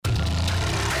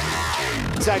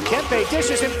inside. Kempe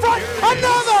dishes in front.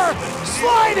 Another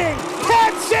sliding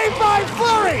head saved by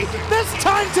Fleury. This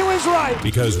time to his right.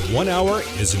 Because 1 hour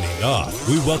isn't enough.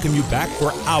 We welcome you back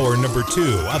for hour number 2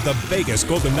 of the Vegas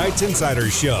Golden Knights Insider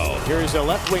Show. Here's a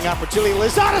left wing opportunity.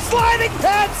 Lozada sliding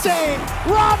pad save.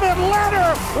 Robin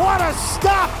Lehner. What a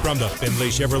stop. From the Findlay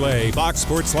Chevrolet Fox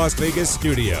Sports Las Vegas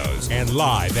studios and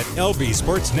live at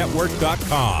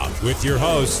lvsportsnetwork.com with your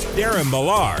hosts Darren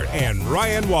Millard and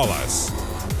Ryan Wallace.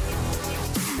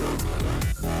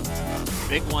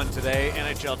 Big one today,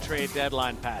 NHL trade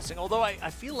deadline passing. Although I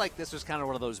feel like this was kind of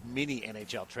one of those mini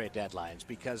NHL trade deadlines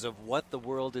because of what the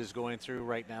world is going through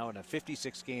right now in a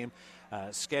 56-game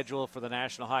schedule for the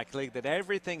National Hockey League, that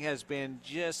everything has been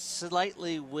just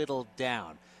slightly whittled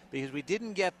down. Because we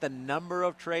didn't get the number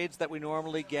of trades that we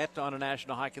normally get on a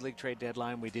National Hockey League trade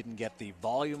deadline. We didn't get the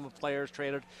volume of players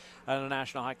traded on a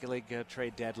National Hockey League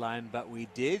trade deadline. But we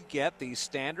did get the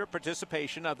standard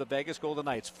participation of the Vegas Golden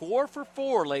Knights. 4 for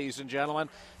 4, ladies and gentlemen.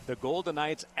 The Golden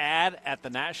Knights add at the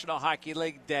National Hockey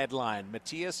League deadline.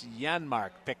 Matthias Janmark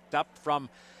picked up from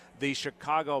the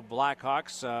Chicago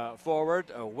Blackhawks forward,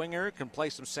 a winger, can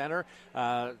play some center.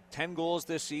 10 goals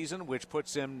this season, which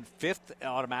puts him 5th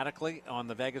automatically on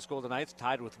the Vegas Golden Knights,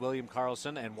 tied with William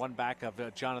Karlsson and one back of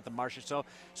Jonathan Marchessault.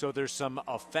 So there's some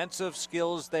offensive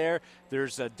skills there.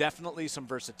 There's definitely some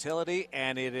versatility,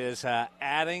 and it is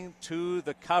adding to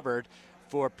the cupboard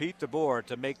for Pete DeBoer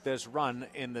to make this run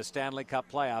in the Stanley Cup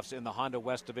playoffs in the Honda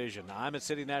West Division. I'm at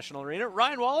City National Arena.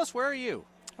 Ryan Wallace, where are you?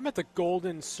 I'm at the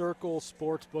Golden Circle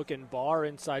Sportsbook and Bar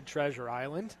inside Treasure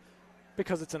Island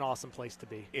because it's an awesome place to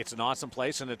be. It's an awesome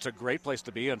place, and it's a great place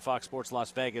to be on Fox Sports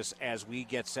Las Vegas as we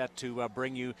get set to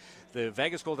bring you the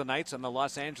Vegas Golden Knights and the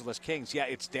Los Angeles Kings. Yeah,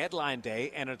 it's deadline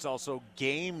day, and it's also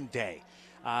game day.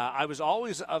 I was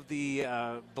always of the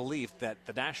belief that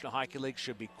the National Hockey League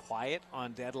should be quiet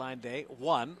on deadline day.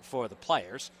 One, for the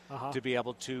players to be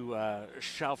able to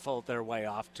shuffle their way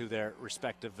off to their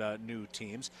respective new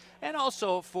teams, and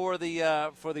also for the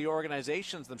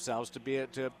organizations themselves to be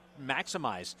able to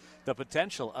maximize the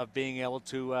potential of being able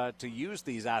to use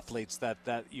these athletes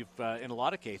that you've in a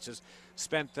lot of cases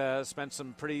spent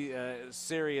some pretty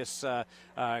serious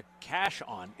cash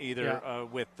on, either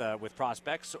with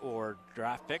prospects or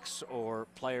draft picks or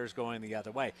players going the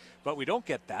other way. But we don't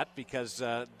get that because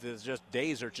there's just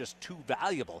days are just too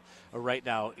valuable right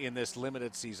now in this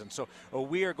limited season. So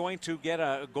we are going to get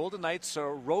a Golden Knights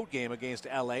road game against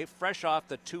LA, fresh off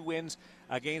the 2 wins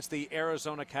against the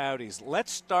Arizona Coyotes.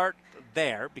 Let's start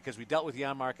there because we dealt with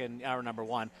Janmark in hour number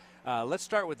 1. Let's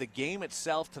start with the game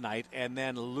itself tonight and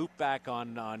then loop back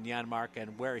on Janmark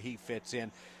and where he fits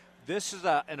in. This is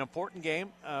an important game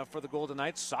for the Golden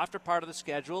Knights. Softer part of the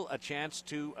schedule, a chance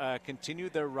to continue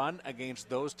their run against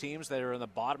those teams that are in the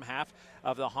bottom half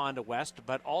of the Honda West,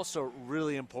 but also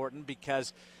really important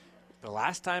because the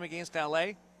last time against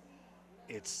LA,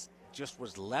 it's just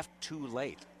was left too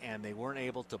late, and they weren't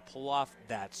able to pull off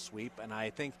that sweep. And I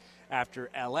think after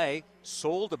LA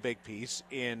sold a big piece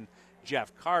in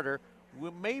Jeff Carter, we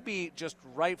may be just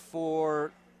right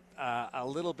for a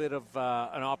little bit of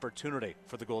an opportunity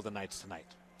for the Golden Knights tonight.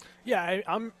 Yeah,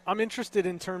 I'm interested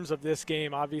in terms of this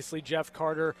game. Obviously, Jeff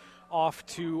Carter off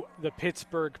to the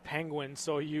Pittsburgh Penguins,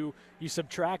 so you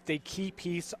subtract a key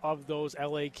piece of those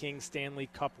LA Kings Stanley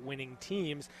Cup winning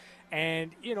teams,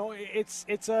 and you know it's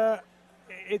a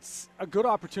good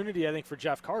opportunity, I think, for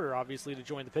Jeff Carter, obviously, to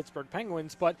join the Pittsburgh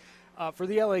Penguins, but for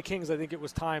the LA Kings, I think it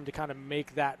was time to kind of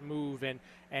make that move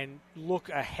and look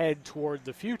ahead toward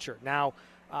the future. Now,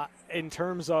 in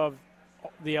terms of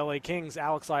the LA Kings,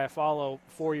 Alex Iafallo,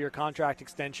 4-year contract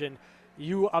extension,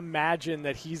 you imagine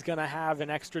that he's going to have an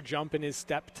extra jump in his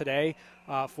step today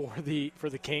for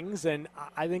the Kings, and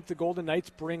I think the Golden Knights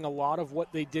bring a lot of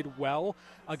what they did well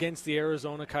against the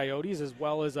Arizona Coyotes, as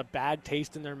well as a bad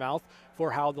taste in their mouth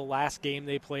for how the last game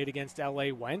they played against LA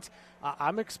went.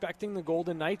 I'm expecting the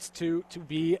Golden Knights to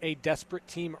be a desperate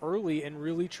team early and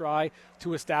really try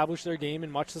to establish their game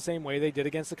in much the same way they did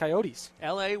against the Coyotes.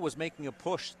 LA was making a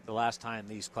push the last time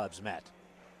these clubs met.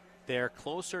 They're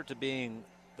closer to being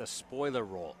the spoiler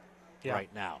role right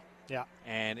now. Yeah.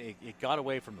 And it got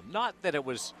away from them. Not that it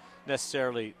was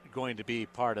necessarily going to be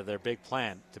part of their big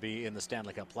plan to be in the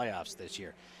Stanley Cup playoffs this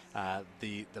year.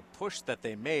 The push that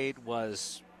they made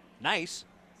was nice,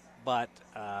 but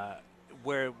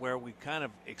where we kind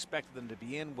of expected them to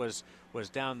be in was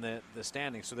down the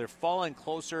standing. So they're falling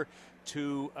closer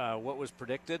to what was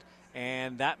predicted,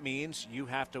 and that means you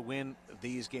have to win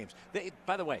these games.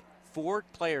 By the way, 4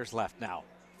 players left now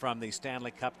from the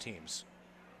Stanley Cup teams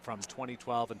from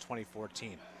 2012 and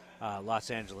 2014.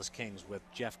 Los Angeles Kings with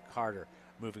Jeff Carter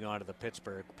moving on to the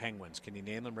Pittsburgh Penguins. Can you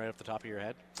name them right off the top of your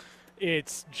head?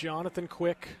 It's Jonathan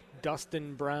Quick,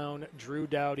 Dustin Brown, Drew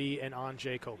Doughty, and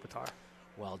Anjay Kopitar.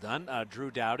 Well done.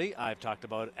 Drew Doughty, I've talked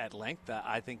about at length.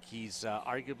 I think he's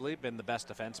arguably been the best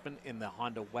defenseman in the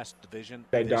Honda West Division.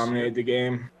 They dominated the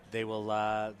game. They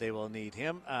will need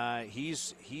him.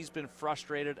 He's been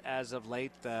frustrated as of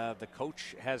late. The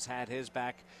coach has had his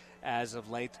back as of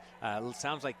late. It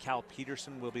sounds like Cal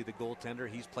Peterson will be the goaltender.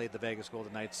 He's played the Vegas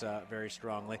Golden Knights very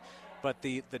strongly. But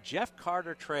the Jeff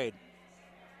Carter trade,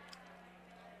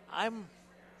 I'm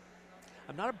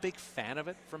not a big fan of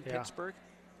it from Pittsburgh.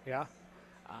 Yeah.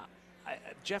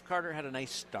 Jeff Carter had a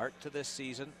nice start to this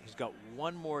season. He's got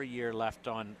one more year left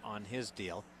on his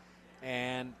deal.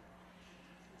 And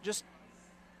just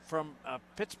from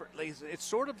Pittsburgh, it's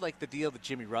sort of like the deal that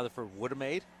Jimmy Rutherford would have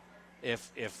made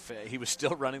if he was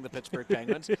still running the Pittsburgh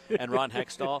Penguins, and Ron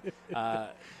Hextall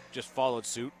just followed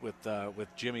suit with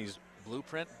Jimmy's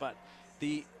blueprint. But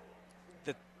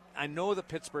I know the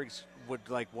Pittsburghs would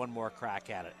like one more crack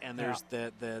at it, and there's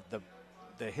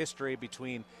the history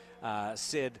between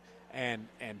Sid and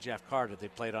Jeff Carter. They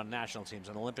played on national teams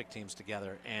and Olympic teams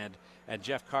together, and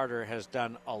Jeff Carter has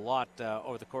done a lot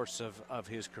over the course of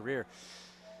his career.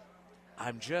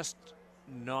 I'm just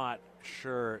not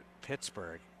sure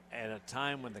Pittsburgh, at a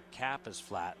time when the cap is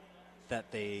flat, that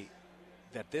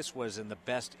this was in the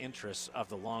best interests of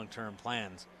the long-term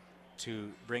plans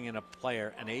to bring in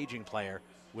an aging player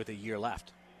with a year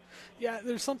left. Yeah,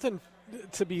 there's something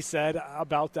to be said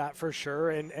about that for sure,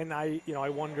 and I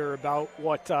wonder about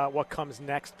what comes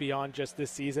next beyond just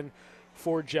this season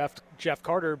for Jeff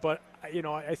Carter. But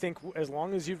I think as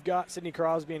long as you've got Sidney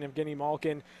Crosby and Evgeny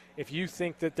Malkin, if you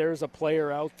think that there's a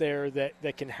player out there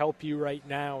that can help you right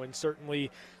now, and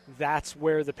certainly that's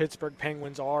where the Pittsburgh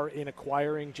Penguins are in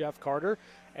acquiring Jeff Carter.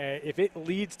 If it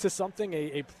leads to something,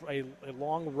 a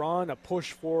long run, a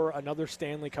push for another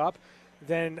Stanley Cup,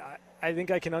 then I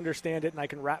think I can understand it and I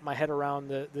can wrap my head around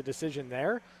the decision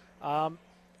there.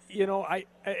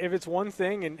 If it's one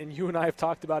thing, and you and I have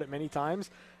talked about it many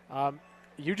times,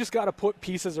 you just got to put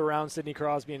pieces around Sidney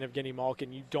Crosby and Evgeny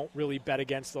Malkin. You don't really bet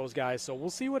against those guys. So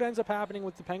we'll see what ends up happening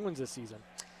with the Penguins this season.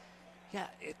 Yeah,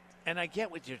 and I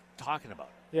get what you're talking about.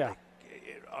 Yeah. Like,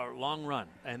 a long run,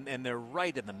 and they're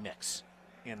right in the mix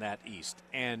in that East,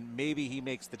 and maybe he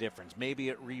makes the difference. Maybe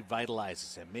it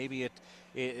revitalizes him. Maybe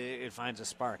it finds a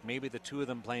spark. Maybe the two of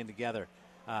them playing together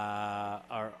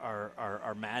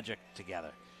are magic together.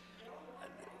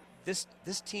 This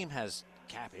team has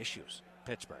cap issues,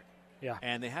 Pittsburgh. Yeah,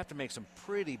 and they have to make some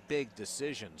pretty big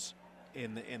decisions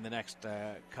in the next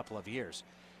couple of years.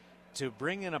 To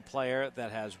bring in a player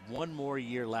that has one more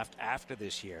year left after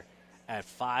this year at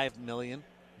 $5 million.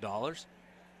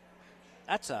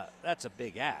 That's a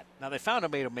big ad. Now, they found a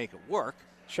way to make it work.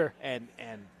 Sure. And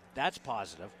that's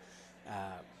positive.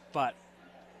 But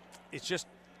it's just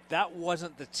that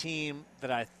wasn't the team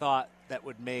that I thought that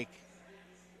would make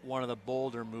one of the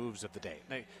bolder moves of the day.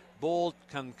 Now, bold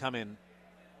can come in.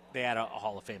 They had a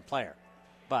Hall of Fame player.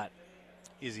 But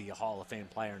is he a Hall of Fame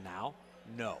player now?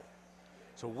 No.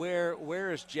 So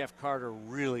where is Jeff Carter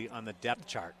really on the depth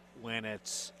chart when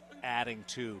it's adding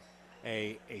to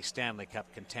a Stanley Cup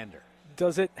contender?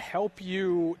 Does it help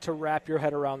you to wrap your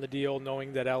head around the deal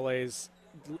knowing that LA's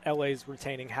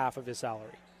retaining half of his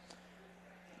salary?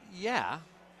 Yeah,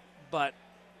 but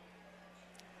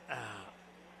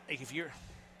if you're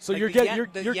you're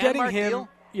getting him. Deal?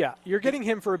 Yeah, you're getting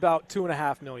him for about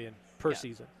 $2.5 million per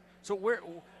season. So where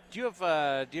do you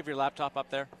have your laptop up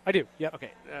there? I do. Yeah.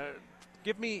 Okay.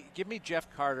 Give me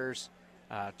Jeff Carter's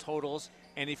totals,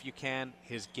 and if you can,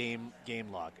 his game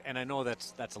log. And I know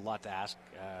that's a lot to ask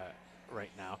right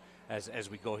now as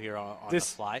we go here on the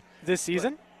fly. This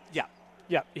season? But, yeah.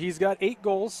 Yeah, he's got 8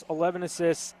 goals, 11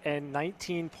 assists, and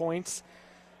 19 points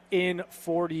in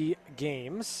 40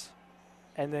 games.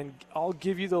 And then I'll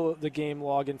give you the game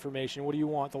log information. What do you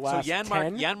want? The last 10?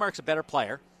 Janmark's a better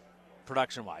player,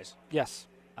 production-wise. Yes.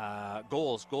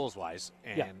 Goals-wise,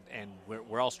 and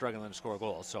we're all struggling to score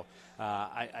goals. So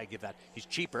I give that. He's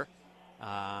cheaper.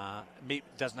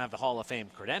 Doesn't have the Hall of Fame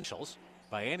credentials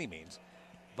by any means,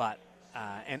 but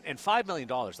and $5 million,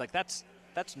 like that's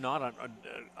not an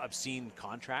obscene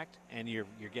contract, and you're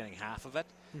getting half of it.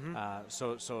 Mm-hmm.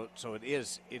 So it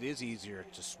is easier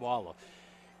to swallow.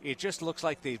 It just looks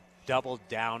like they've doubled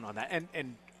down on that.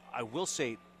 And I will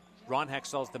say, Ron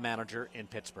Hextall's the manager in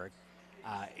Pittsburgh.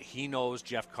 He knows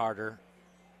Jeff Carter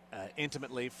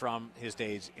intimately from his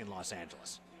days in Los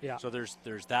Angeles. Yeah. So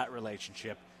there's that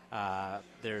relationship.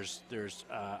 There's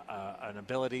an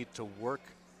ability to work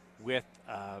with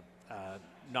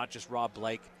not just Rob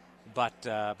Blake, but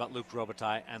Luc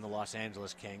Robitaille and the Los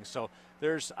Angeles Kings. So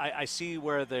I see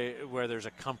where there's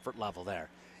a comfort level there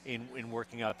in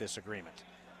working out this agreement.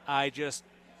 I just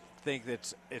think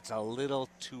that it's a little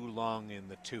too long in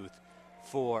the tooth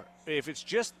for, if it's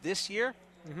just this year,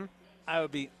 I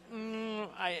would be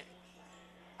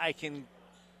I can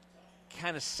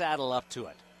kind of saddle up to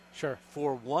it. Sure.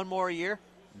 For one more year,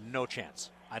 no chance.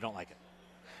 I don't like it.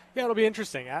 Yeah, it'll be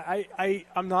interesting.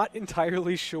 I'm not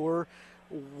entirely sure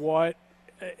what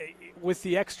with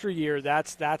the extra year.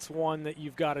 That's one that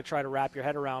you've got to try to wrap your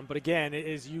head around. But again,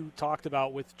 as you talked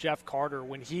about with Jeff Carter,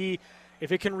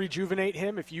 if it can rejuvenate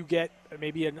him, if you get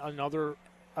maybe another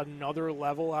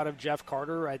level out of Jeff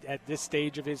Carter at this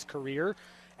stage of his career,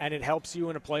 and it helps you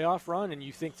in a playoff run, and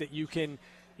you think that you can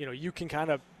kind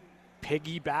of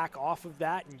piggyback off of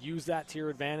that and use that to your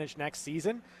advantage next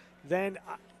season, then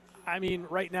I mean,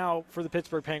 right now for the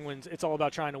Pittsburgh Penguins, it's all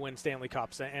about trying to win Stanley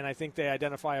Cups, and I think they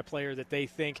identify a player that they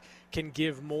think can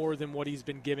give more than what he's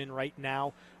been given right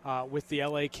now with the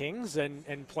LA Kings,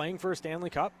 and playing for a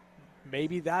Stanley Cup.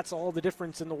 Maybe that's all the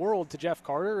difference in the world to Jeff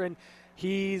Carter, and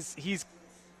he's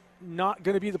not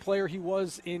going to be the player he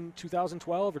was in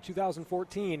 2012 or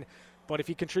 2014, but if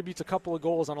he contributes a couple of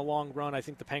goals on a long run, I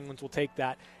think the Penguins will take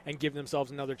that and give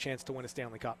themselves another chance to win a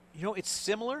Stanley Cup. You know, it's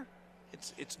similar.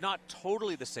 It's not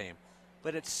totally the same,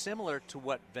 but it's similar to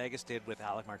what Vegas did with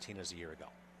Alec Martinez a year ago.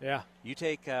 Yeah. You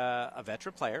take a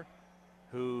veteran player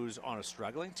who's on a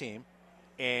struggling team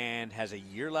and has a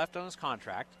year left on his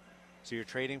contract, so you're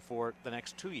trading for the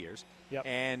next 2 years, yep.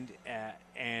 and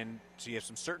so you have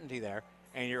some certainty there,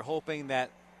 and you're hoping that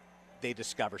they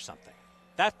discover something.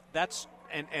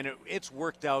 It's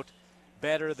worked out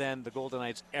better than the Golden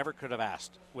Knights ever could have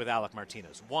asked with Alec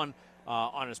Martinez. One,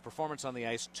 on his performance on the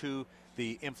ice. Two,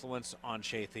 the influence on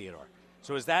Shea Theodore.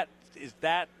 So is that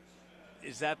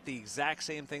the exact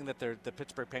same thing that the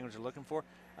Pittsburgh Penguins are looking for?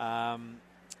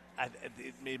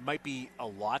 It might be a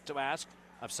lot to ask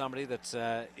of somebody that's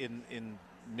in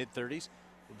mid-30s,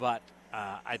 but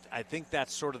I think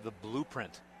that's sort of the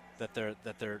blueprint that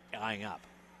they're eyeing up.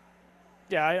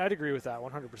 Yeah, I'd agree with that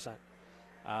 100%.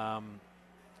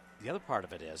 The other part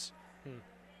of it is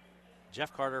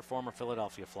Jeff Carter, former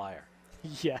Philadelphia Flyer.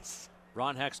 Yes.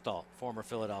 Ron Hextall, former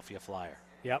Philadelphia Flyer.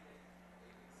 Yep.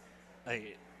 Can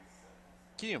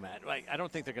you imagine? I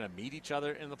don't think they're going to meet each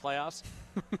other in the playoffs,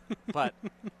 but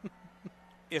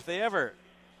if they ever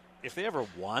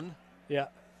won, yeah,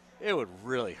 it would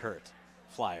really hurt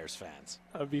Flyers fans.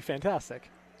 That would be fantastic.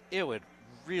 It would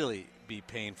really be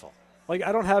painful. Like,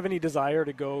 I don't have any desire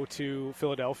to go to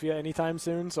Philadelphia anytime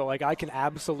soon, so like I can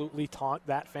absolutely taunt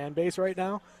that fan base right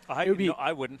now. I wouldn't. It would be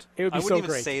I wouldn't so even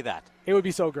great. say that. It would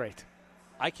be so great.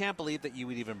 I can't believe that you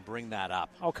would even bring that up.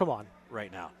 Oh, come on.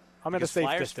 Right now. I'm at a safe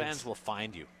Flyers distance. fans will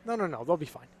find you. No, they'll be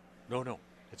fine. No,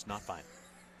 it's not fine.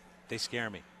 They scare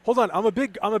me. Hold on, I'm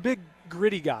a big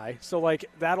gritty guy, so like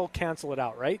that'll cancel it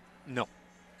out, right? No.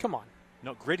 Come on.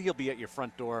 No, Gritty will be at your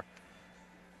front door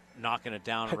knocking it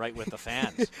down right with the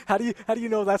fans. How do you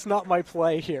know that's not my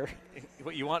play here?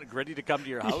 What, you want Gritty to come to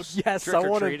your house? Yes, trick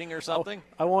or treating or something?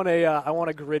 I want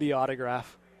a Gritty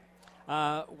autograph.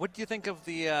 What do you think of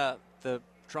the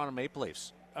Toronto Maple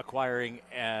Leafs acquiring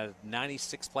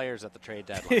 96 players at the trade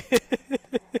deadline?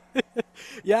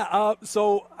 Yeah,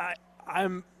 so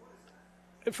I'm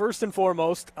first and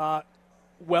foremost,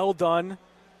 well done,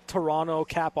 Toronto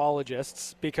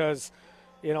capologists, because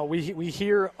we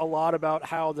hear a lot about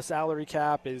how the salary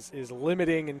cap is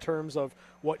limiting in terms of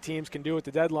what teams can do at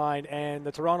the deadline, and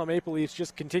the Toronto Maple Leafs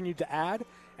just continued to add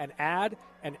and add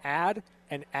and add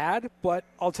and add. But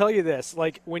I'll tell you this,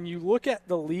 like when you look at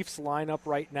the Leafs lineup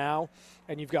right now,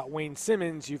 and you've got Wayne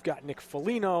Simmons, you've got Nick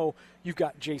Foligno, you've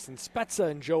got Jason Spezza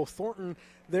and Joe Thornton,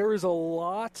 there is a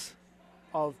lot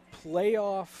of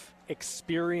playoff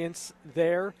experience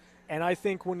there. And I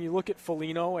think when you look at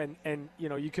Foligno, and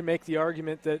you can make the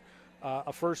argument that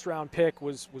a first-round pick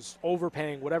was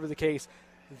overpaying, whatever the case,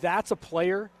 that's a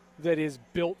player that is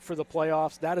built for the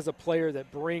playoffs. That is a player that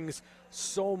brings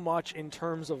so much in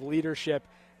terms of leadership.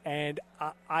 And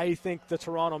I think the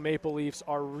Toronto Maple Leafs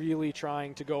are really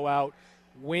trying to go out,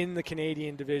 win the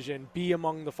Canadian division, be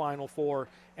among the Final Four,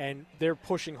 and they're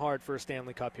pushing hard for a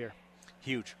Stanley Cup here.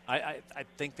 Huge. I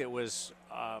think that was,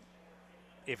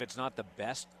 if it's not the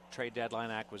best trade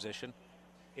deadline acquisition,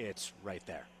 it's right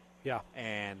there. Yeah.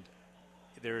 And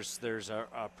there's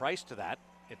a price to that.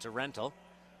 It's a rental,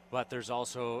 but there's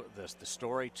also the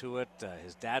story to it.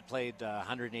 His dad played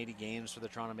 180 games for the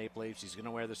Toronto Maple Leafs. He's going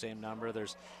to wear the same number.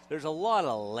 There's a lot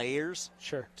of layers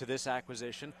to this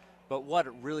acquisition. But what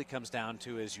it really comes down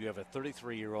to is you have a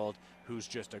 33-year-old who's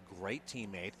just a great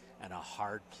teammate and a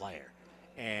hard player.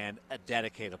 and a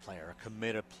dedicated player, a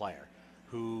committed player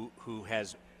who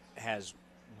has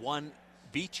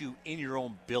beat you in your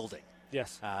own building.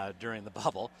 Yes. During the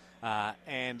bubble,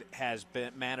 and has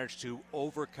managed to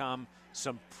overcome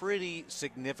some pretty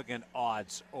significant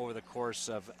odds over the course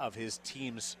of his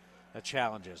team's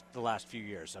challenges the last few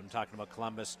years. I'm talking about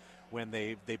Columbus when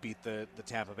they beat the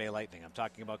Tampa Bay Lightning. I'm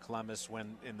talking about Columbus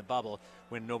when in the bubble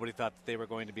when nobody thought that they were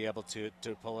going to be able to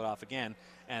pull it off again,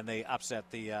 and they upset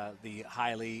the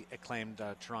highly acclaimed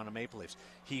Toronto Maple Leafs.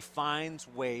 He finds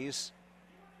ways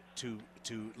to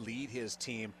lead his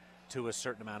team to a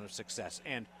certain amount of success.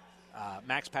 And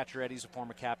Max Pacioretty's a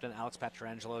former captain. Alex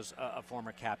Pietrangelo's a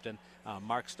former captain.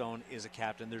 Mark Stone is a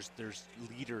captain. There's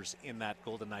leaders in that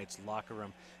Golden Knights locker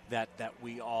room that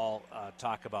we all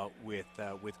talk about with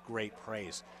great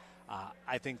praise.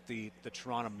 I think the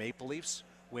Toronto Maple Leafs,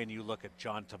 when you look at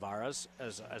John Tavares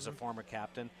as a former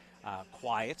captain,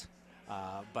 quiet,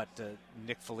 but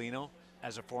Nick Foligno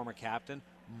as a former captain,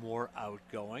 more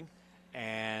outgoing.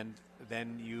 And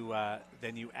then you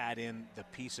add in the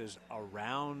pieces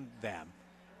around them,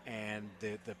 and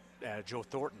the Joe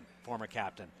Thornton, former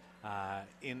captain,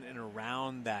 in and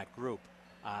around that group.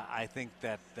 I think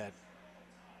that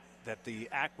the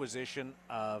acquisition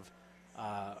of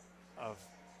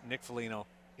Nick Foligno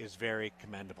is very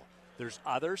commendable. There's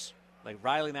others, like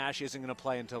Riley Nash isn't going to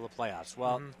play until the playoffs.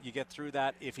 Well, you get through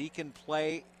that. If he can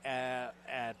play at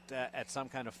some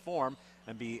kind of form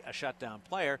and be a shutdown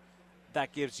player,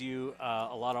 that gives you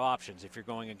a lot of options if you're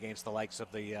going against the likes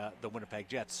of the Winnipeg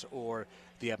Jets or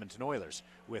the Edmonton Oilers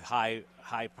with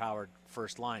high-powered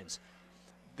first lines.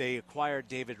 They acquired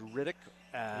David Rittich,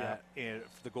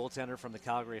 the goaltender from the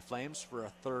Calgary Flames, for a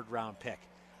third-round pick.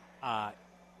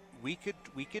 We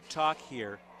could talk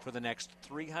here for the next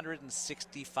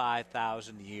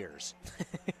 365,000 years.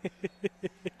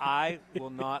 I will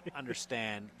not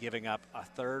understand giving up a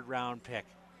third-round pick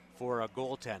for a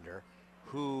goaltender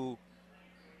who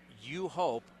you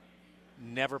hope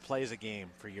never plays a game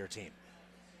for your team.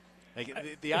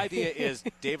 Like, the idea is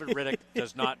David Rittich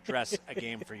does not dress a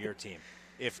game for your team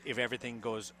if everything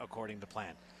goes according to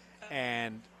plan.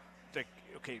 And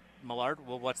okay, Millard.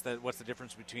 Well, what's the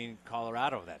difference between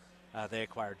Colorado then? They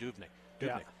acquired Dubnyk.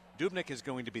 Dubnyk is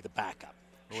going to be the backup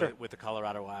with the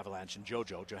Colorado Avalanche, and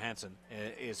JoJo Johansson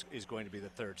is going to be the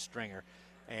third stringer.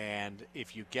 And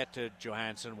if you get to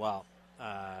Johansson, well,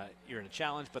 you're in a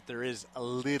challenge, but there is a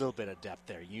little bit of depth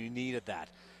there. You needed that.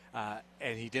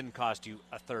 And he didn't cost you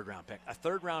a third-round pick. A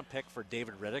third-round pick for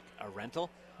David Rittich, a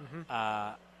rental,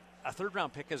 a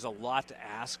third-round pick is a lot to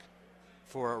ask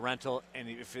for a rental, and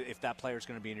if that player is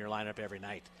going to be in your lineup every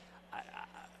night.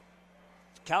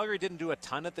 Calgary didn't do a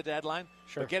ton at the deadline.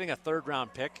 Sure. But getting a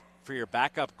third-round pick for your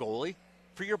backup goalie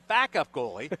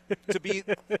to be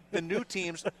the new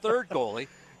team's third goalie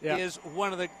is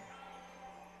one of the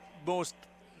most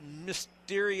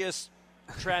mysterious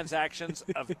transactions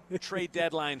of trade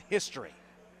deadline history.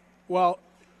 Well,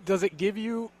 does it give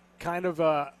you kind of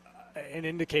an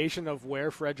indication of where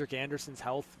Frederik Andersen's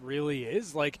health really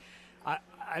is? Like,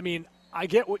 I mean, I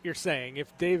get what you're saying.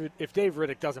 If Dave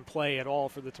Rittich doesn't play at all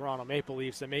for the Toronto Maple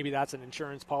Leafs, then maybe that's an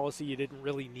insurance policy you didn't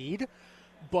really need.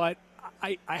 But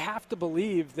I have to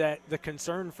believe that the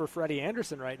concern for Freddie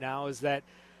Andersen right now is that,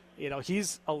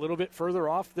 he's a little bit further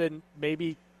off than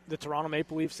maybe the Toronto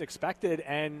Maple Leafs expected,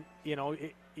 and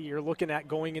you're looking at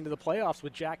going into the playoffs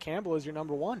with Jack Campbell as your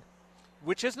number one,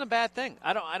 which isn't a bad thing.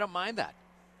 I don't mind that.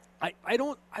 I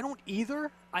don't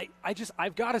either.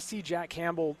 I've got to see Jack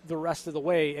Campbell the rest of the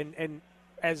way, and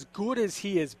as good as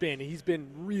he's been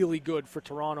really good for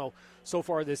Toronto so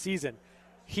far this season.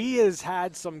 He has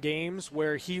had some games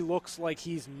where he looks like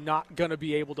he's not going to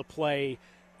be able to play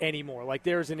anymore. Like,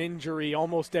 there's an injury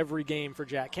almost every game for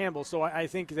Jack Campbell. So I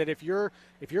think that if you're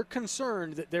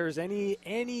concerned that there's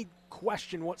any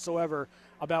question whatsoever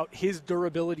about his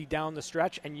durability down the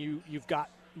stretch, and you've got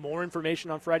more information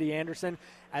on Freddie Andersen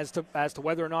as to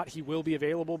whether or not he will be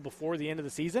available before the end of the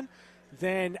season,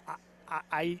 then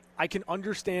I can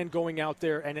understand going out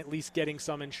there and at least getting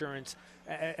some insurance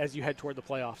as you head toward the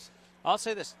playoffs. I'll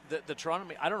say this: the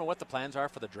Toronto. I don't know what the plans are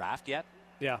for the draft yet.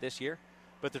 This year.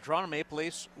 But the Toronto Maple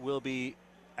Leafs will be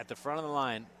at the front of the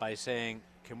line by saying,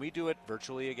 "Can we do it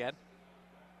virtually again?"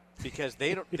 Because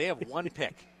they have one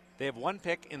pick. They have one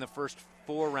pick in the first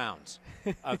 4 rounds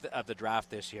of the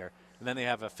draft this year, and then they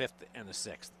have a 5th and a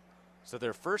 6th. So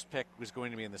their first pick was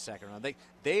going to be in the second round.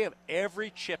 They have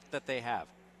every chip that they have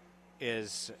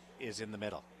is in the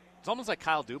middle. It's almost like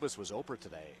Kyle Dubas was Oprah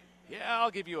today. Yeah,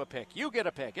 I'll give you a pick. You get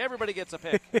a pick. Everybody gets a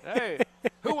pick. Hey,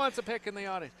 who wants a pick in the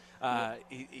audience?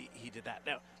 He did that.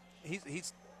 Now,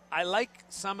 he's I like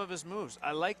some of his moves.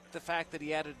 I like the fact that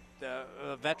he added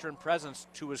a veteran presence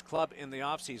to his club in the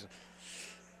offseason.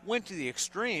 Went to the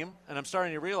extreme, and I'm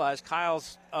starting to realize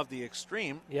Kyle's of the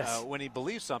extreme. Yes. When he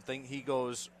believes something, he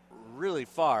goes really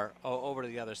far over to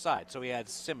the other side. So he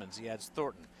adds Simmons, he adds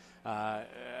Thornton.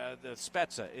 The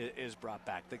Spezza is brought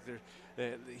back.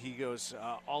 He goes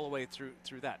all the way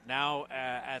through that. Now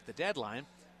at the deadline,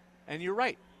 and you're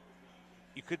right.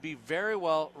 You could be very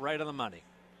well right on the money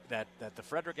that the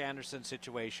Frederik Andersen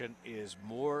situation is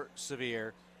more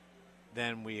severe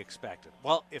than we expected.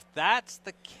 Well, if that's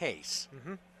the case,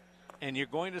 and you're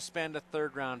going to spend a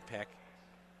third-round pick,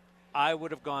 I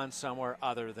would have gone somewhere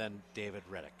other than David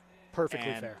Rittich.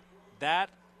 Perfectly fair. That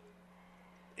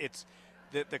it's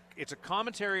a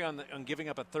commentary on giving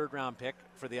up a third-round pick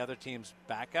for the other team's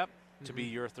backup to be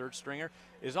your third stringer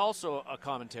is also a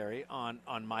commentary on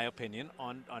my opinion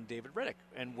on David Rittich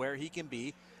and where he can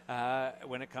be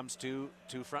when it comes to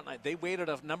front line. They waited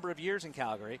a number of years in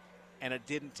Calgary, and it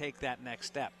didn't take that next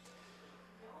step.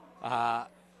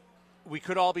 We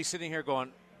could all be sitting here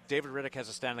going, David Rittich has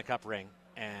a Stanley Cup ring,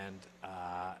 and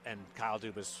Kyle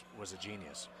Dubas was a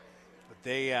genius. But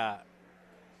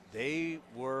they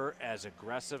were as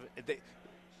aggressive.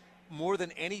 More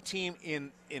than any team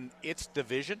in its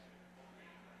division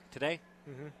today,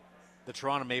 the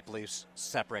Toronto Maple Leafs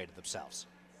separated themselves.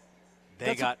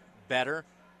 They got better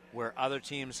where other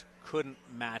teams couldn't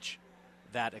match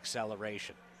that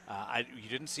acceleration. You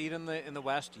didn't see it in the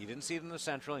West, you didn't see it in the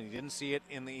Central, and you didn't see it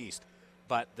in the East.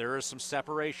 But there is some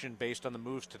separation based on the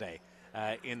moves today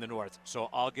in the North. So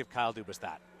I'll give Kyle Dubas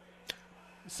that.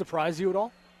 Surprise you at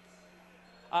all?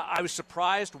 I was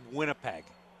surprised Winnipeg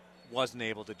wasn't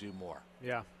able to do more.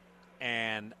 Yeah.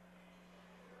 And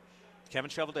Kevin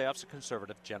Cheveldayoff's a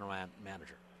conservative general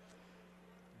manager.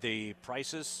 The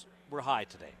prices were high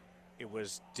today. It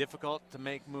was difficult to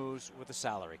make moves with a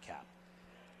salary cap.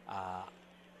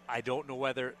 I don't know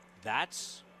whether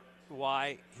that's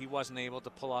why he wasn't able to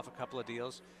pull off a couple of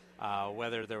deals,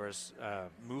 whether there was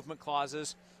movement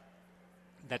clauses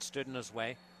that stood in his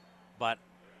way. But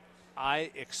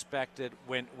I expected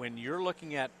when you're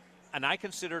looking at, and I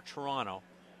consider Toronto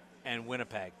and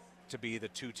Winnipeg to be the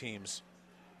two teams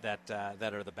that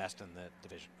are the best in the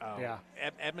division.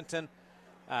 Edmonton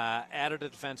added a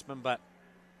defenseman, but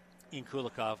in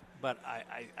Kulikov. But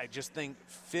I just think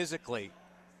physically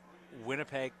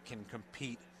Winnipeg can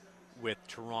compete with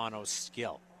Toronto's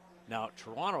skill. Now,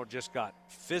 Toronto just got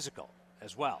physical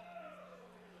as well.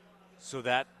 So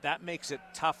that makes it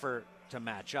tougher to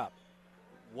match up.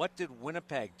 What did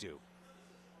Winnipeg do?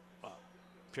 Well,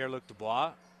 Pierre-Luc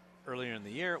Dubois, earlier in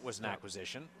the year, was an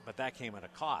acquisition, but that came at a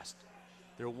cost.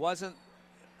 There wasn't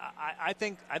 – I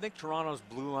think Toronto's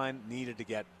blue line needed to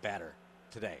get better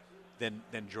today than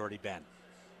Jordy Ben.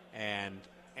 And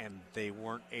they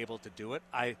weren't able to do it.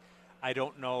 I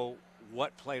don't know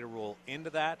what played a role into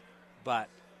that, but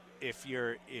if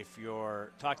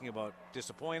you're talking about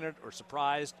disappointed or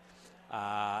surprised,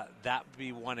 that would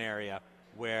be one area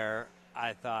where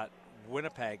I thought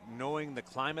Winnipeg, knowing the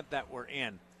climate that we're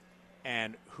in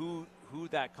and who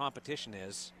that competition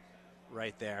is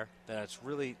right there, that it's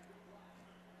really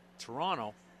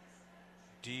Toronto.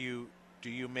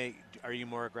 Are you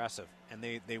more aggressive? And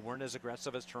they weren't as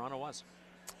aggressive as Toronto was.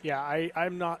 Yeah,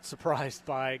 I'm not surprised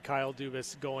by Kyle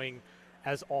Dubas going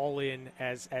as all in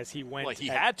as he went. Well, he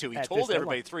had to. He told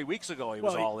everybody 3 weeks ago he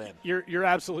was all in. You're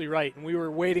absolutely right, and we were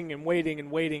waiting and waiting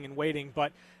and waiting and waiting.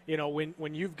 But you know,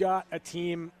 when you've got a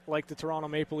team like the Toronto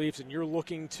Maple Leafs and you're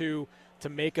looking to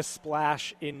make a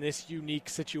splash in this unique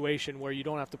situation where you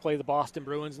don't have to play the Boston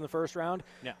Bruins in the first round,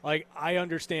 like I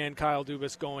understand Kyle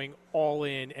Dubas going all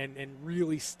in and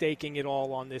really staking it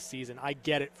all on this season. I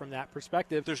get it from that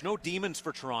perspective. There's no demons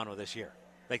for Toronto this year.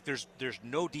 Like there's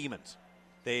no demons.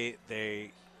 They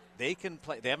can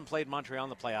play. They haven't played Montreal in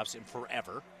the playoffs in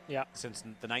forever. Yeah. Since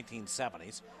the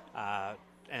 1970s,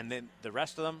 and then the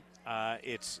rest of them,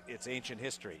 it's ancient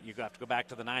history. You have to go back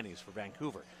to the 90s for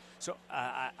Vancouver. So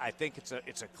I think it's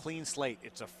a clean slate.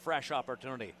 It's a fresh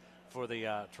opportunity for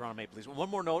the Toronto Maple Leafs. One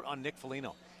more note on Nick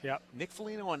Foligno. Yeah. Nick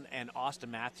Foligno and Austin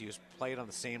Matthews played on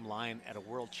the same line at a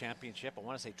World Championship. I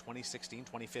want to say 2016,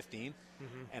 2015,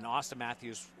 and Austin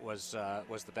Matthews was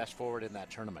the best forward in that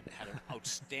tournament. Had an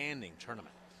outstanding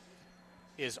tournament.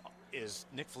 Is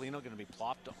Nick Foligno going to be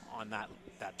plopped on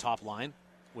that top line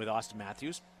with Austin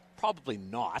Matthews? Probably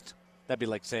not. That'd be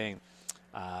like saying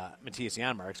Matthias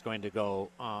Janmark's going to go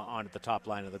onto the top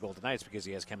line of the Golden Knights because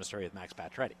he has chemistry with Max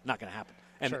Pacioretty. Not going to happen.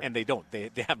 And they don't. They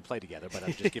haven't played together, but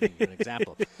I'm just giving you an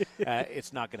example.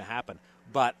 It's not going to happen.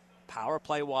 But power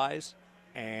play-wise,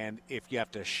 and if you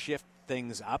have to shift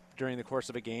things up during the course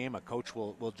of a game, a coach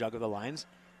will juggle the lines.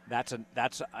 that's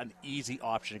an easy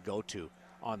option to go to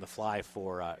on the fly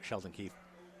for Sheldon Keefe.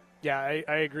 Yeah,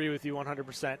 I agree with you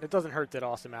 100%. It doesn't hurt that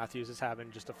Austin Matthews is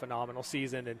having just a phenomenal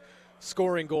season and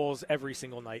scoring goals every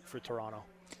single night for Toronto.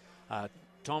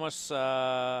 Thomas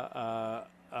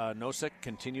Nosek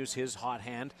continues his hot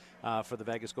hand for the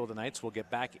Vegas Golden Knights. We'll get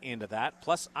back into that.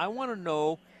 Plus, I want to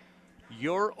know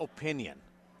your opinion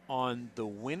on the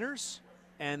winners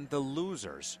and the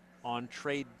losers on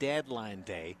trade deadline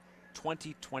day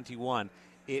 2021.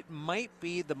 It might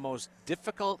be the most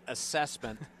difficult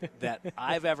assessment that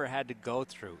I've ever had to go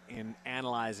through in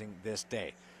analyzing this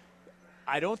day.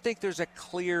 I don't think there's a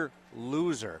clear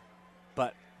loser,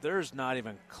 but there's not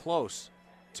even close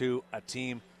to a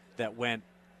team that went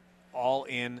all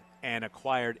in and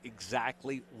acquired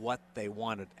exactly what they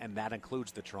wanted, and that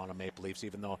includes the Toronto Maple Leafs,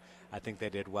 even though I think they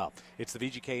did well. It's the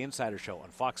VGK Insider Show on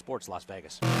Fox Sports Las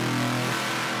Vegas.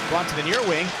 Blunt to the near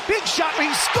wing. Big shot,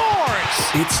 he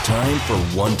scores! It's time for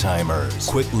one-timers.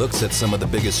 Quick looks at some of the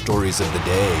biggest stories of the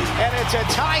day. And it's a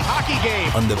tie hockey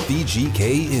game. On the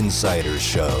VGK Insider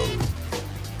Show.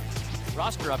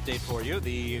 Roster update for you.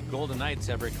 The Golden Knights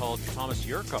have recalled Thomas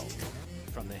Jurco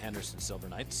from the Henderson Silver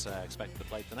Knights, expected to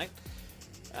play tonight.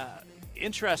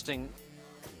 Interesting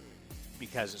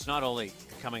because it's not only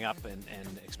coming up and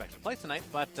expected to play tonight,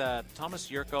 but Thomas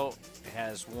Jurco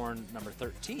has worn number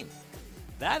 13.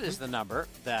 That is the number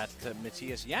that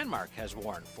Matthias Janmark has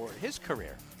worn for his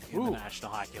career in the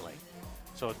National Hockey League.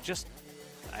 So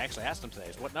I actually asked him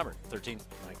today, what number? 13.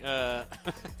 I'm like,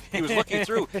 he was looking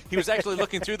through. He was actually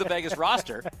looking through the Vegas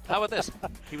roster. How about this?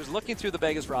 He was looking through the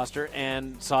Vegas roster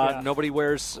and saw nobody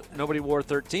wore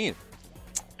 13.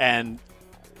 And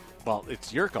well,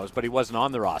 it's Jurco's, but he wasn't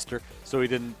on the roster, so he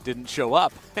didn't show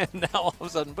up. And now all of a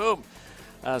sudden, boom.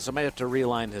 So may have to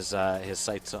realign his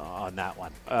sights on that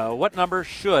one. What number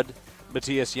should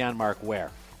Matthias Janmark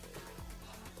wear?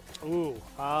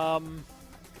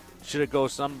 Should it go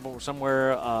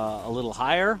somewhere a little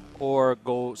higher or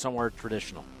go somewhere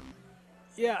traditional?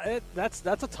 Yeah, that's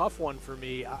a tough one for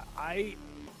me. I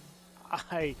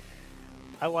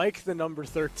like the number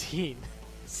 13,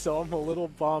 so I'm a little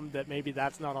bummed that maybe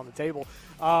that's not on the table.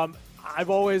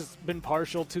 I've always been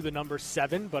partial to the number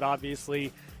 7, but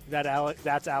obviously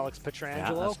that's Alex Pietrangelo.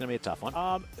 Yeah, that's gonna be a tough one.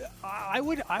 I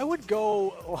would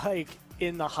go like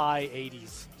in the high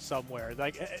 80s somewhere.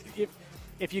 Like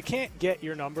if you can't get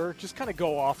your number, just kind of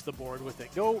go off the board with it.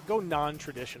 Go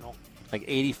non-traditional. Like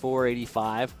 84,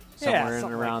 85, somewhere in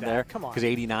and around there. Come on. Because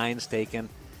 89's taken.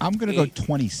 I'm going to go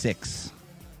 26.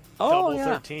 Double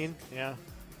 13, yeah.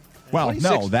 Well, 26.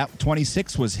 no, that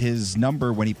 26 was his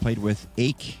number when he played with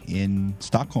AIK in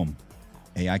Stockholm.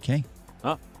 AIK.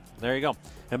 Oh, there you go.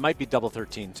 It might be double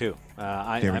 13 too.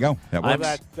 There we go. That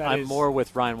works. I'm more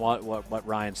with Ryan. What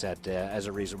Ryan said as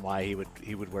a reason why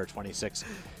he would wear 26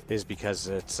 is because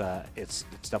it's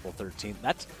double 13.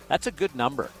 That's a good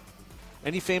number.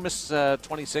 Any famous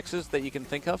 26s that you can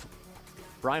think of?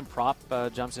 Brian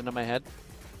Propp jumps into my head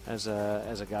as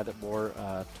a guy that wore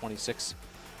 26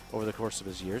 over the course of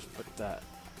his years, but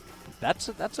that's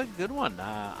a good one.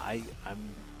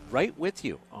 I'm right with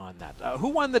you on that. Who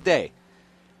won the day?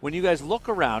 When you guys look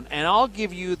around, and I'll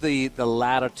give you the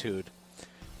latitude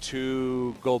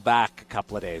to go back a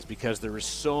couple of days because there was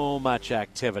so much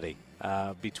activity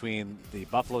between the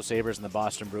Buffalo Sabres and the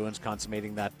Boston Bruins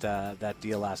consummating that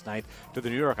deal last night, to the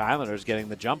New York Islanders getting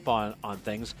the jump on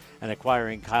things and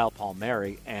acquiring Kyle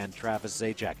Palmieri and Travis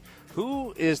Zajac.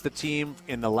 Who is the team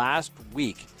in the last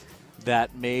week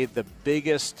that made the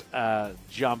biggest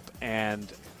jump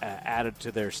and added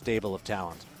to their stable of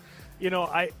talent?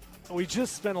 We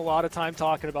just spent a lot of time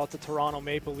talking about the Toronto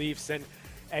Maple Leafs,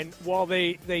 and while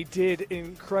they did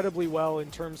incredibly well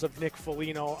in terms of Nick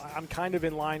Foligno, I'm kind of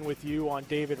in line with you on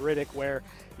David Rittich, where,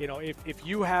 if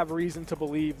you have reason to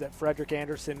believe that Frederik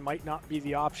Andersen might not be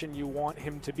the option you want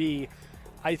him to be,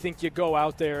 I think you go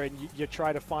out there and you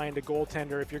try to find a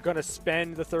goaltender. If you're going to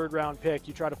spend the third-round pick,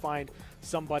 you try to find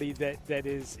somebody that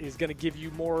is going to give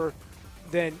you more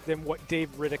than what Dave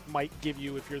Rittich might give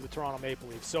you if you're the Toronto Maple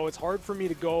Leafs. So it's hard for me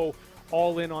to go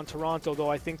all in on Toronto,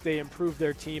 though I think they improved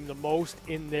their team the most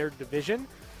in their division.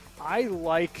 I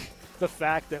like the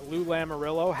fact that Lou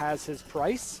Lamoriello has his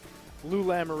price. Lou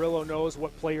Lamoriello knows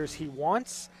what players he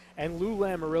wants, and Lou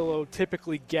Lamoriello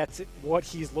typically gets what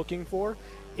he's looking for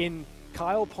in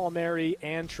Kyle Palmieri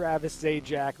and Travis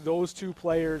Zajac. Those two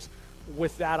players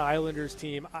with that Islanders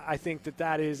team, I think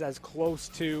that is as close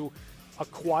to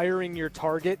acquiring your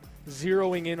target,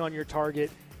 zeroing in on your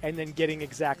target, and then getting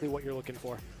exactly what you're looking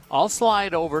for. I'll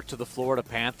slide over to the Florida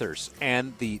Panthers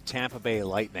and the Tampa Bay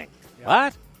Lightning. Yeah.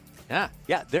 What?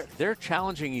 Yeah. They're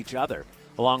challenging each other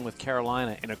along with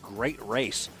Carolina in a great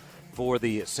race for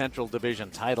the Central Division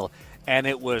title. And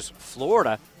it was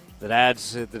Florida that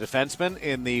adds the defenseman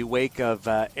in the wake of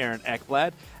Aaron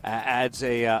Ekblad, adds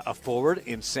a forward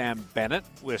in Sam Bennett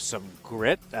with some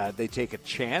grit. They take a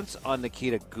chance on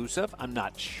Nikita Gusev. I'm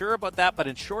not sure about that, but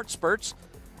in short spurts,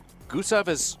 Gusev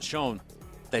has shown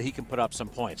that he can put up some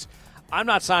points. I'm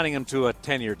not signing him to a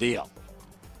 10-year deal,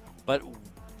 but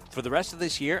for the rest of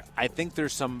this year, I think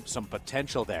there's some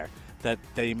potential there that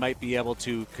he might be able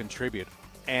to contribute.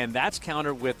 And that's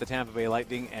countered with the Tampa Bay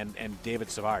Lightning and David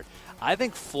Savard. I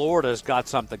think Florida's got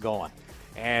something going.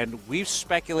 And we've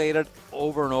speculated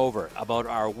over and over about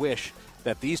our wish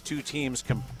that these two teams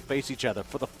can face each other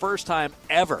for the first time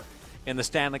ever in the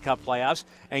Stanley Cup playoffs.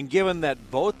 And given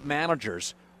that both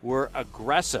managers were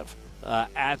aggressive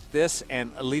at this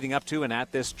and leading up to and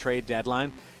at this trade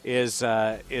deadline is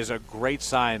a great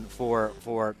sign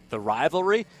for the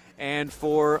rivalry and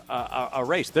for a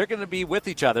race. They're going to be with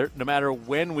each other no matter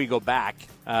when we go back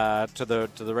to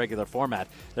the regular format.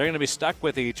 They're going to be stuck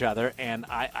with each other, and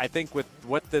I think with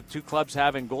what the two clubs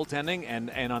have in goaltending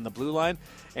and on the blue line,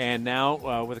 and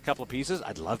now with a couple of pieces,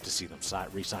 I'd love to see them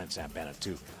re-sign Sam Bennett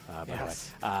too. By the way,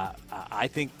 I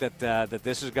think that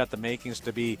this has got the makings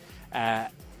to be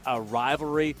a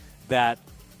rivalry that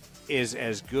is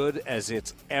as good as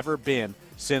it's ever been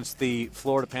since the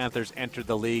Florida Panthers entered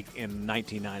the league in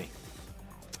 1990.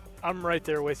 I'm right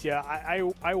there with you.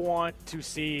 I want to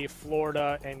see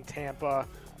Florida and Tampa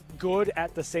good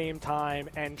at the same time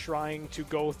and trying to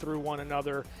go through one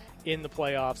another in the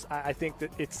playoffs. I think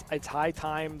that it's high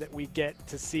time that we get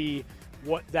to see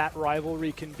what that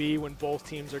rivalry can be when both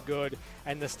teams are good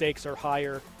and the stakes are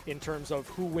higher in terms of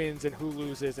who wins and who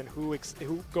loses and who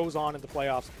goes on in the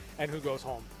playoffs and who goes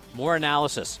home. More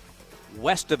analysis.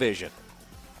 West Division.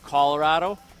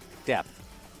 Colorado, depth.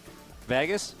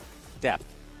 Vegas, depth.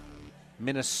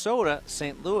 Minnesota,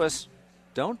 St. Louis,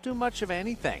 don't do much of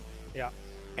anything. Yeah.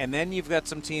 And then you've got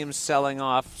some teams selling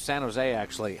off. San Jose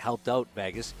actually helped out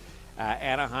Vegas.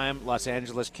 Anaheim, Los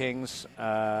Angeles Kings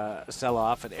sell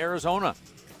off. And Arizona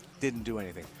didn't do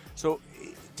anything. So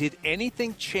did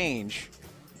anything change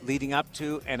leading up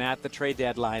to and at the trade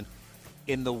deadline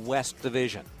in the West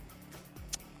Division?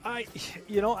 I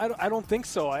don't think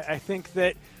so. I think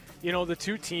that, the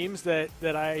two teams that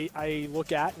I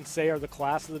look at and say are the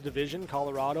class of the division,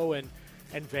 Colorado and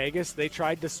Vegas, they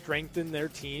tried to strengthen their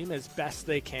team as best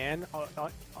they can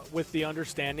with the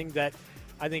understanding that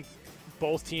I think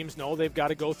both teams know they've got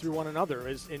to go through one another.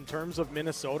 In terms of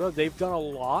Minnesota, they've done a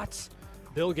lot.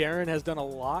 Bill Guerin has done a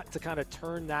lot to kind of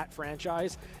turn that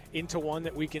franchise into one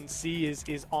that we can see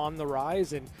is on the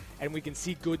rise, and we can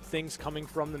see good things coming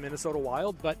from the Minnesota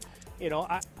Wild. But,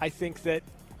 I think that,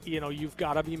 you've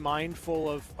got to be mindful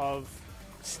of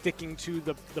sticking to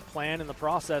the plan and the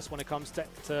process when it comes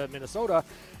to Minnesota.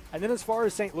 And then as far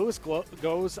as St. Louis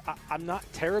goes, I'm not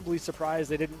terribly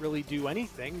surprised they didn't really do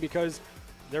anything because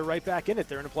they're right back in it.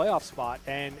 They're in a playoff spot,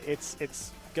 and it's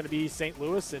going to be St.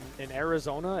 Louis and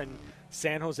Arizona and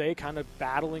San Jose kind of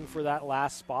battling for that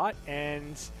last spot.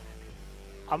 And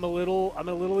I'm a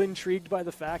little intrigued by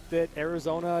the fact that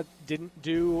Arizona didn't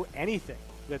do anything.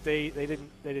 That they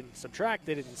didn't subtract,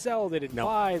 they didn't sell, they didn't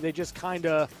buy. They just kind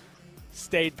of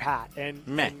stayed pat. And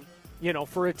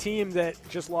for a team that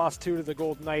just lost 2 to the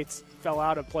Golden Knights, fell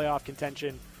out of playoff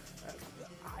contention,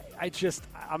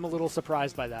 I'm a little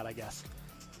surprised by that, I guess.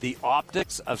 The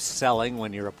optics of selling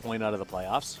when you're a point out of the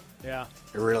playoffs, are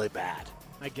really bad.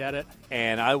 I get it.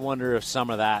 And I wonder if some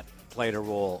of that played a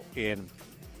role in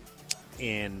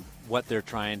what they're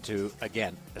trying to,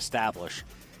 again, establish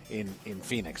in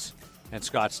Phoenix and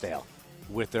Scottsdale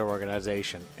with their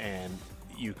organization. And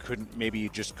you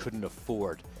just couldn't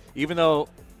afford, even though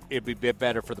it'd be a bit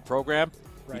better for the program,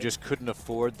 you just couldn't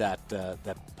afford that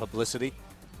publicity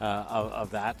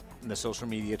of that and the social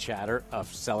media chatter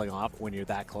of selling off when you're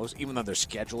that close, even though their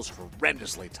schedule's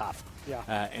horrendously tough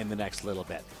in the next little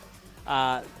bit.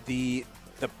 The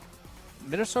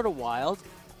Minnesota Wild,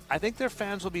 I think their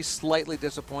fans will be slightly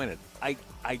disappointed. I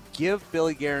give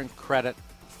Billy Guerin credit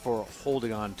for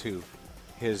holding on to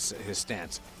his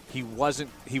stance. He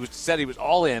said he was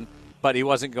all in, but he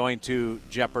wasn't going to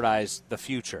jeopardize the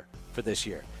future for this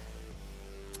year.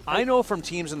 I know from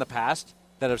teams in the past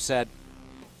that have said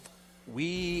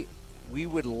we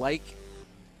would like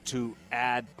to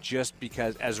add just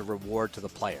because as a reward to the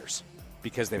players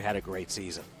because they've had a great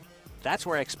season. That's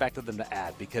where I expected them to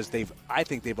add because I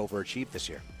think they've overachieved this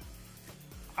year.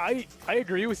 I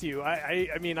agree with you.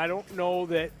 I mean, I don't know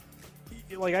that –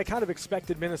 I kind of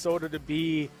expected Minnesota to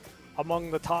be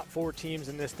among the top 4 teams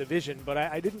in this division, but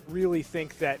I didn't really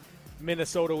think that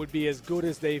Minnesota would be as good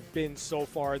as they've been so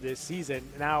far this season.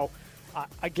 Now,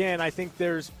 Again, I think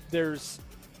there's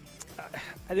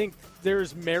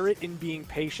merit in being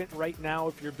patient right now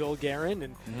if you're Bill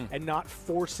Guerin and not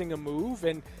forcing a move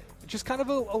and just kind of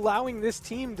allowing this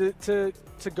team to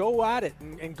go at it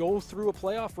and go through a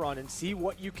playoff run and see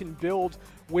what you can build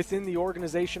within the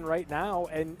organization right now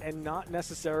and not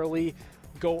necessarily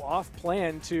go off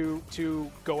plan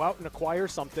to go out and acquire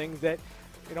something that,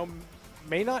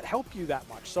 may not help you that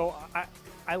much. So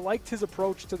I liked his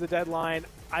approach to the deadline.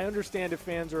 I understand if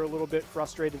fans are a little bit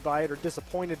frustrated by it or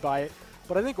disappointed by it,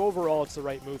 but I think overall it's the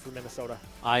right move for Minnesota.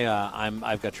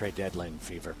 I've got trade deadline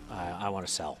fever. I want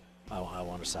to sell. I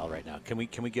want to sell right now. Can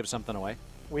we give something away?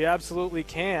 We absolutely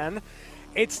can.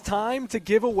 It's time to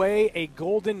give away a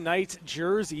Golden Knights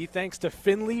jersey thanks to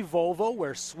Finley Volvo,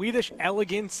 where Swedish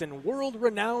elegance and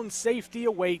world-renowned safety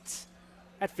awaits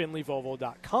at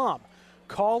finleyvolvo.com.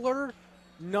 Caller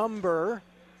number,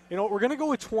 we're going to go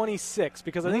with 26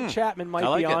 because I think Chapman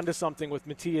might be onto something with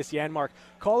Matthias Janmark.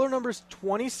 Caller number's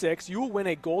 26. You will win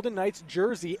a Golden Knights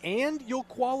jersey, and you'll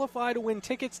qualify to win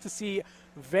tickets to see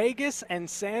Vegas and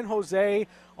San Jose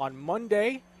on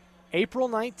Monday, April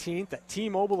 19th at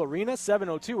T-Mobile Arena,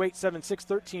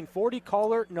 702-876-1340.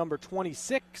 Caller number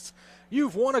 26.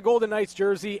 You've won a Golden Knights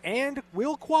jersey and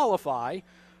will qualify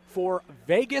for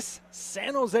Vegas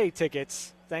San Jose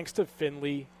tickets thanks to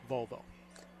Finley Volvo.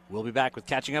 We'll be back with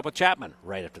Catching Up with Chapman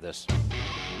right after this.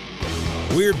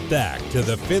 We're back to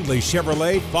the Findlay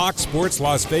Chevrolet Fox Sports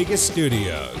Las Vegas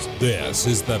studios. This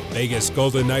is the Vegas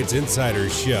Golden Knights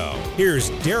Insiders Show. Here's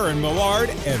Darren Millard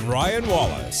and Ryan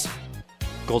Wallace.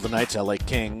 Golden Knights LA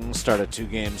Kings start a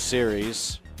 2-game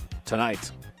series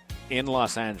tonight in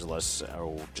Los Angeles,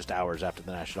 just hours after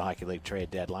the National Hockey League trade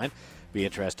deadline. Be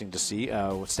interesting to see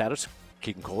what status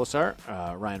Keegan Colasar,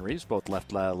 Ryan Reeves both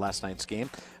left last night's game.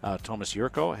 Thomas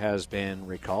Jurko has been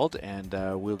recalled, and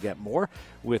we'll get more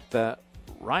with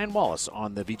Ryan Wallace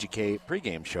on the VGK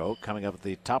pregame show coming up at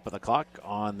the top of the clock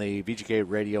on the VGK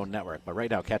Radio Network. But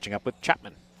right now, catching up with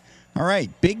Chapman. All right,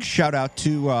 big shout out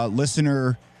to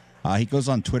listener. He goes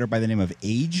on Twitter by the name of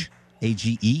Age,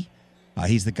 A-G-E.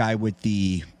 He's the guy with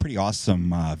the pretty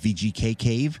awesome VGK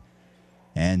cave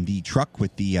and the truck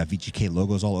with the VGK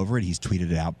logos all over it. He's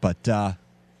tweeted it out. But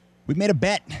we made a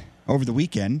bet over the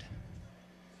weekend,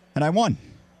 and I won.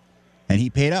 And he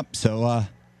paid up. So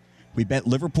we bet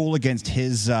Liverpool against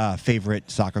his favorite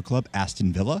soccer club,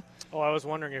 Aston Villa. Oh, I was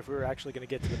wondering if we were actually going to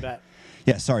get to the bet.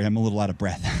 Yeah, sorry, I'm a little out of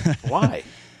breath. Why?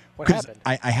 What happened?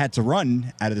 I had to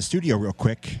run out of the studio real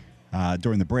quick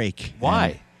during the break.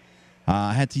 Why?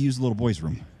 I had to use the little boys'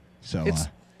 room. So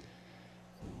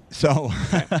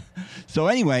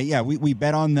anyway, yeah, we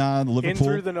bet on the Liverpool. In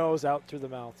through the nose, out through the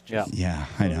mouth. Yeah,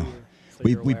 I know.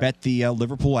 We bet the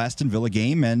Liverpool-Aston Villa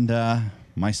game, and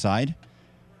my side,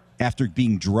 after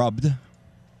being drubbed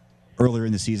earlier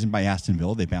in the season by Aston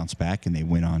Villa, they bounced back and they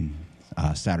win on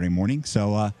Saturday morning.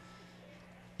 So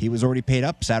he was already paid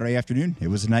up Saturday afternoon. It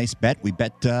was a nice bet. We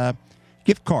bet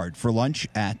gift card for lunch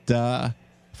at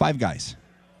Five Guys.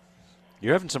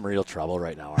 You're having some real trouble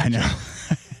right now, aren't I know.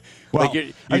 you? Well,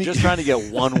 like you're just trying to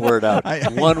get one word out,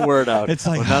 one word out, it's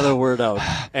like, another word out,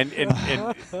 and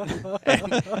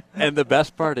the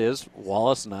best part is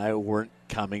Wallace and I weren't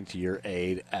coming to your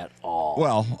aid at all.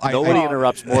 Well, nobody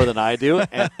interrupts more than I do,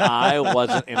 and I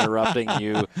wasn't interrupting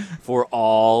you for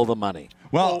all the money.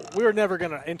 Well, we were never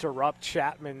going to interrupt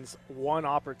Chapman's one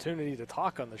opportunity to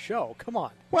talk on the show. Come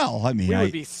on. Well, I mean, we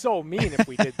would be so mean if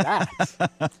we did that.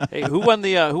 Hey, who won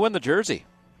the jersey?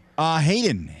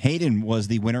 Hayden was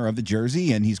the winner of the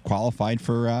jersey, and he's qualified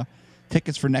for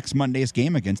tickets for next Monday's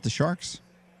game against the Sharks.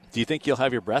 Do you think you'll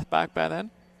have your breath back by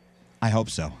then? I hope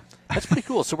so. That's pretty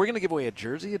cool. So we're going to give away a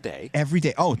jersey a day. Every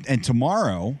day. Oh, and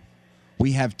tomorrow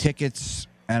we have tickets,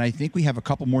 and I think we have a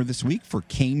couple more this week for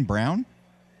Kane Brown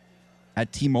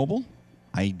at T-Mobile.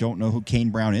 I don't know who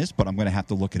Kane Brown is, but I'm going to have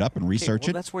to look it up and research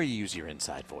it. That's where you use your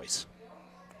inside voice.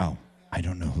 Oh, I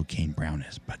don't know who Kane Brown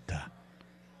is, but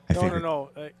No.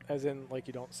 As in, like,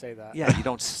 you don't say that. Yeah, you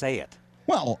don't say it.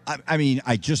 Well, I mean,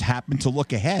 I just happened to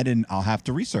look ahead, and I'll have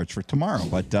to research for tomorrow.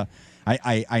 But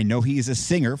I know he is a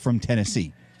singer from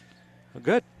Tennessee. Well,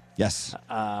 good. Yes.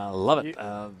 Love it.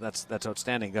 That's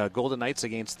outstanding. Golden Knights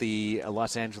against the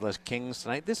Los Angeles Kings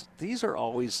tonight. These are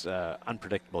always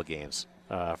unpredictable games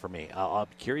for me. I'll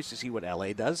be curious to see what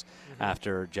LA does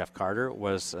after Jeff Carter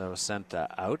was sent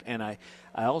out. And I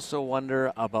also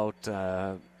wonder about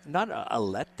not a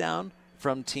letdown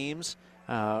from teams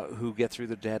who get through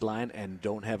the deadline and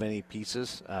don't have any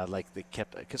pieces like they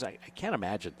kept. Because I can't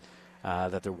imagine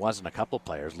that there wasn't a couple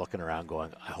players looking around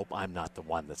going, I hope I'm not the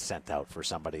one that's sent out for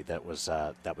somebody that was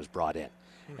brought in.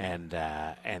 And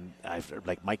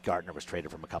like Mike Gardner was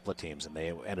traded from a couple of teams, and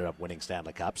they ended up winning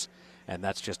Stanley Cups. And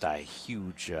that's just a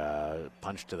huge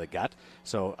punch to the gut.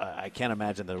 So I can't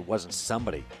imagine there wasn't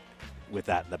somebody with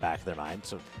that in the back of their mind.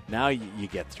 So now you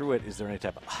get through it. Is there any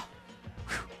type of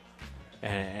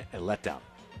and letdown?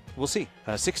 We'll see.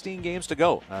 16 games to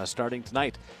go starting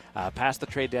tonight. Past the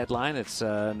trade deadline, it's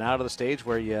now to the stage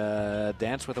where you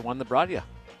dance with the one that brought you.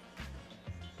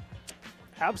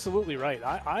 Absolutely right.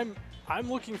 I'm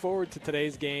looking forward to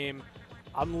today's game.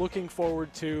 I'm looking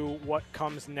forward to what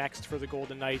comes next for the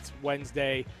Golden Knights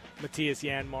Wednesday, Matthias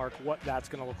Janmark, what that's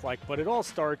going to look like. But it all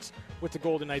starts with the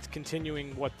Golden Knights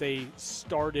continuing what they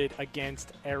started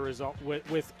against Arizona,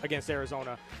 against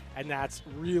Arizona, and that's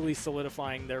really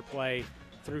solidifying their play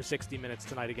through 60 minutes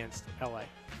tonight against LA.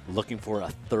 Looking for a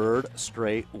third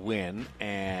straight win,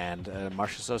 and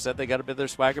Marchessault said they got a bit of their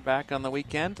swagger back on the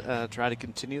weekend. Try to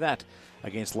continue that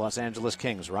against Los Angeles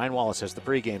Kings. Ryan Wallace has the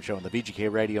pregame show on the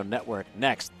VGK Radio Network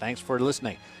next. Thanks for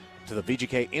listening to the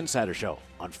VGK Insider Show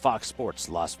on Fox Sports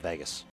Las Vegas.